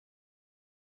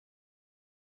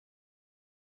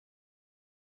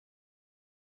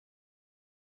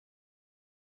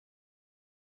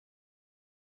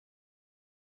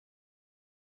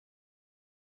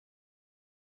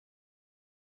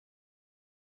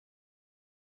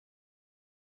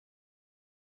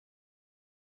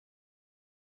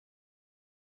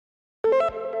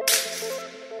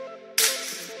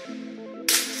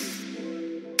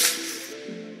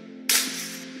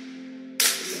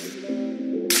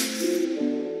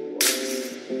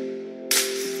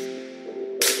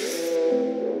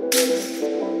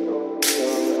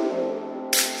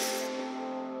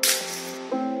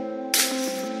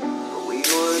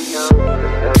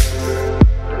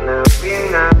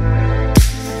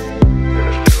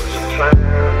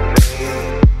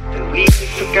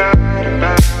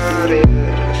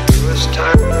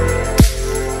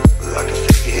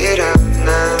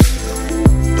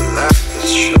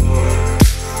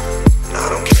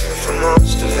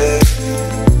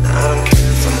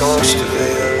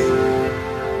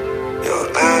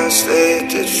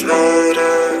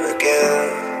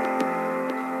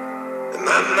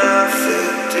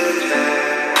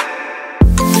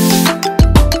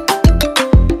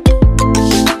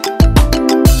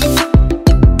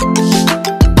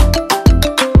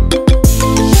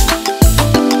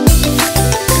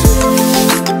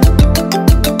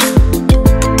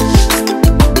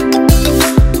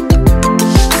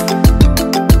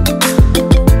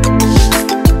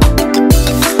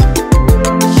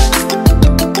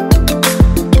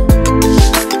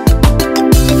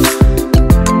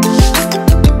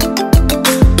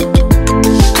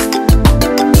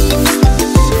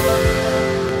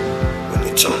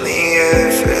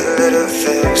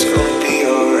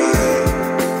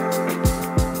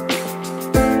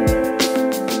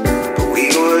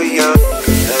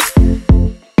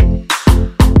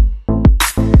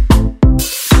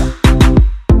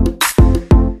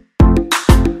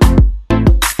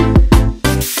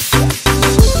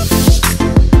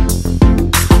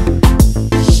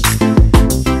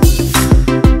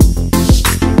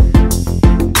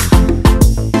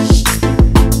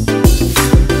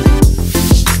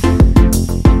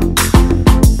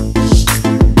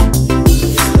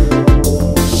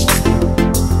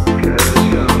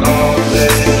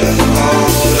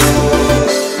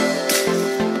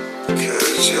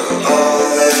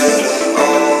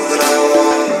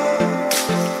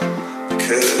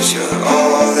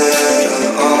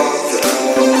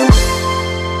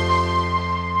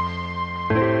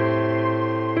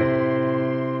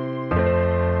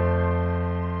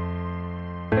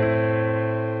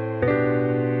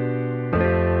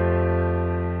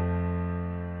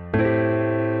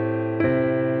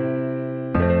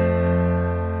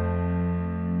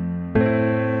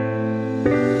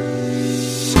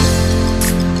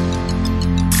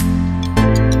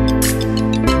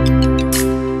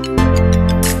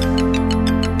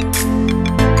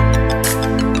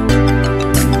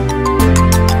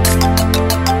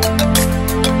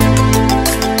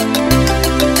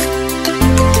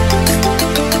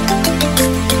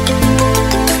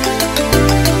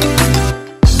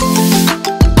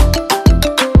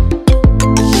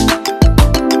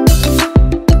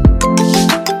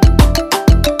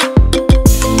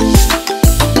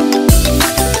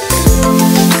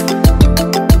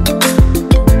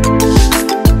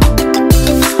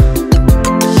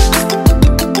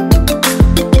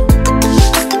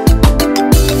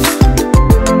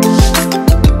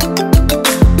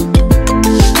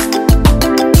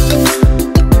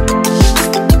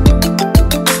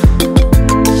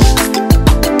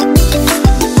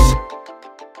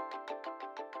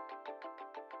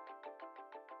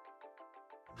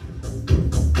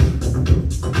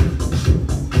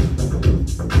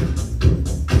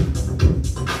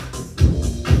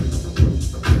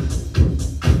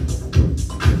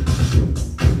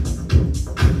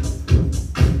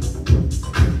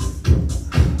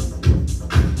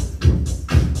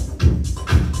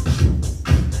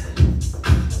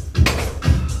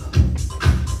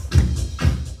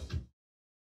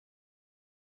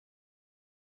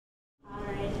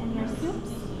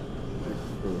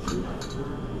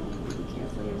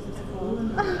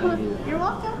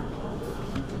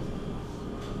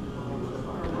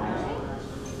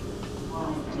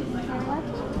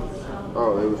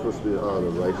it was supposed to be the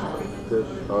rice dish.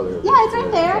 Oh, there. Yeah, it's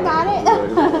right there. I got it.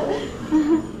 Do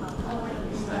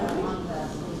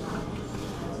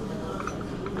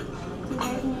you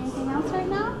guys need anything else right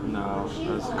now? No, that's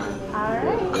good. All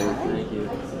right. Thank you.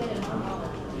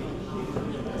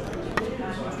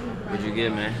 What'd you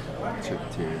get, man? Chicken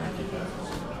teriyaki.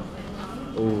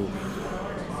 Ooh.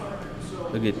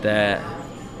 Look at that.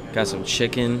 Got some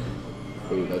chicken.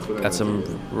 Ooh, that's what I Got some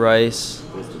wanted. rice.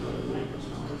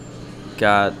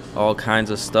 Got all kinds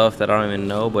of stuff that I don't even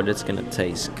know, but it's gonna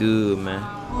taste good, man.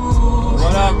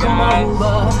 What up, guys?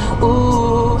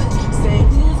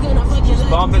 Just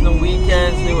bumping The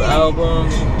Weeknd's new album.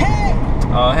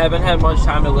 Haven't had much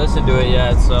time to listen to it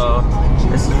yet, so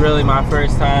this is really my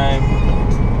first time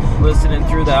listening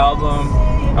through the album,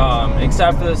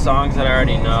 except for the songs that I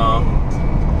already know.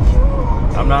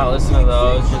 I'm not listening to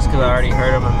those just because I already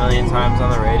heard them a million times on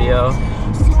the radio.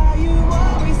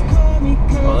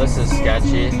 Well, this is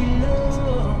sketchy.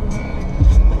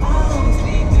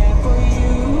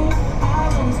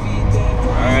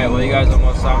 Alright, well, you guys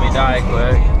almost saw me die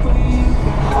quick.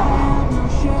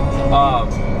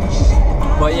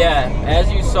 But yeah,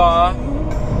 as you saw,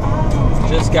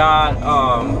 just got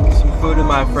some food with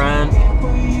my friend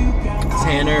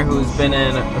Tanner, who's been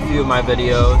in a few of my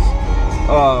videos.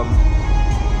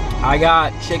 I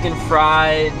got chicken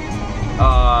fried,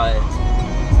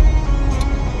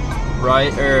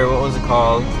 right, or what was it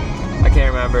called? I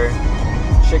can't remember.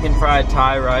 Chicken fried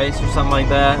Thai rice or something like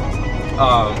that.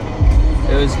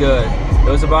 It was good.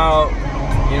 It was about,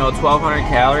 1,200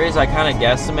 calories. I kind of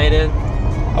guesstimated.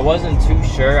 I wasn't too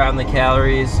sure on the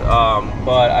calories,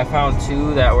 but I found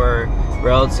two that were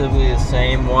relatively the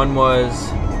same. One was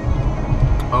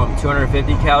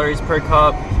 250 calories per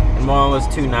cup, and one was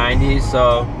 290.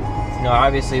 So,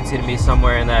 obviously it's gonna be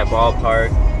somewhere in that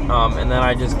ballpark. And then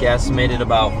I just guesstimated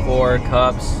about 4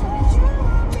 cups.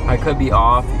 I could be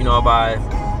off, by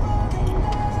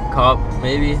cup,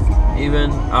 maybe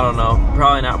even. I don't know.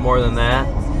 Probably not more than that.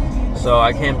 So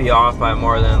I can't be off by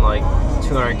more than like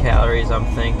 200 calories, I'm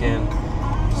thinking.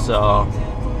 So,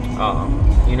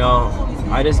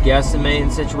 I just guesstimate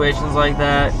in situations like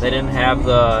that. They didn't have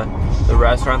the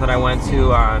restaurant that I went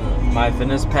to on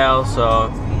MyFitnessPal,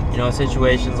 so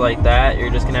situations like that,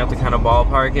 you're just gonna have to kind of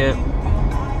ballpark it.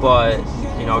 But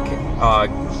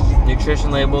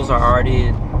nutrition labels are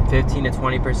already 15 to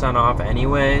 20% off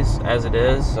anyways, as it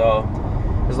is. So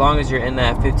as long as you're in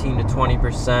that 15 to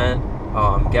 20%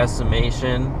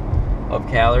 guesstimation of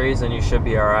calories, then you should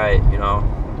be all right.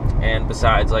 And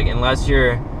besides, like, unless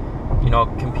you're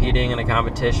competing in a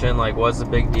competition, like, what's the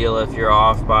big deal if you're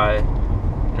off by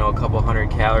a couple hundred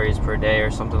calories per day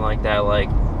or something like that? Like,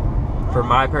 for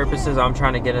my purposes, I'm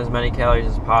trying to get as many calories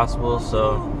as possible,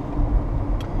 so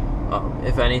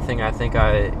if anything, I think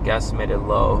I guesstimated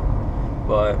low.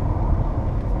 But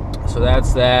so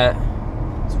that's that.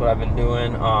 That's what I've been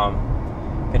doing.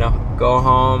 Gonna go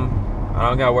home. I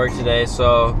don't got work today,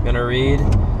 so gonna read.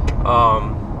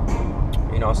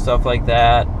 Stuff like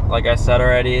that. Like I said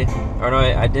already, or no,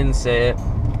 I didn't say it,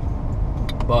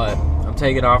 but I'm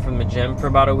taking off from the gym for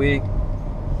about a week.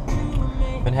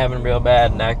 Been having real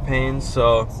bad neck pains,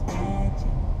 so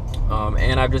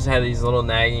and I've just had these little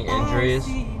nagging injuries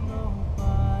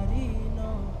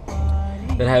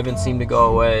that haven't seemed to go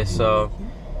away. So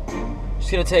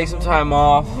just gonna take some time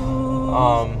off,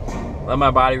 let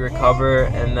my body recover,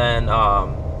 and then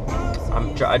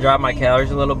I dropped my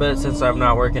calories a little bit since I'm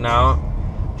not working out.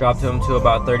 Dropped them to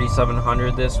about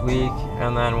 3,700 this week,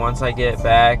 and then once I get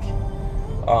back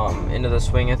into the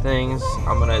swing of things,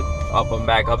 I'm gonna up them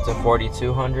back up to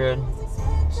 4,200.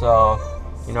 So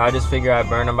I just figure I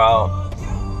burn about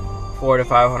 400 to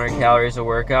 500 calories a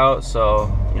workout, so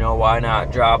why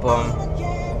not drop them,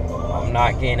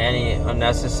 not gain any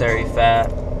unnecessary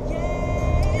fat,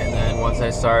 and then once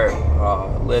I start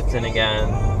lifting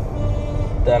again,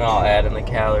 then I'll add in the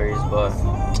calories. But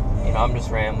I'm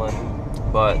just rambling.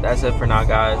 But that's it for now,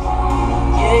 guys.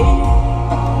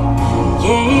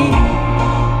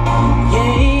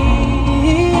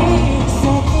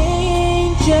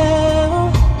 Yeah.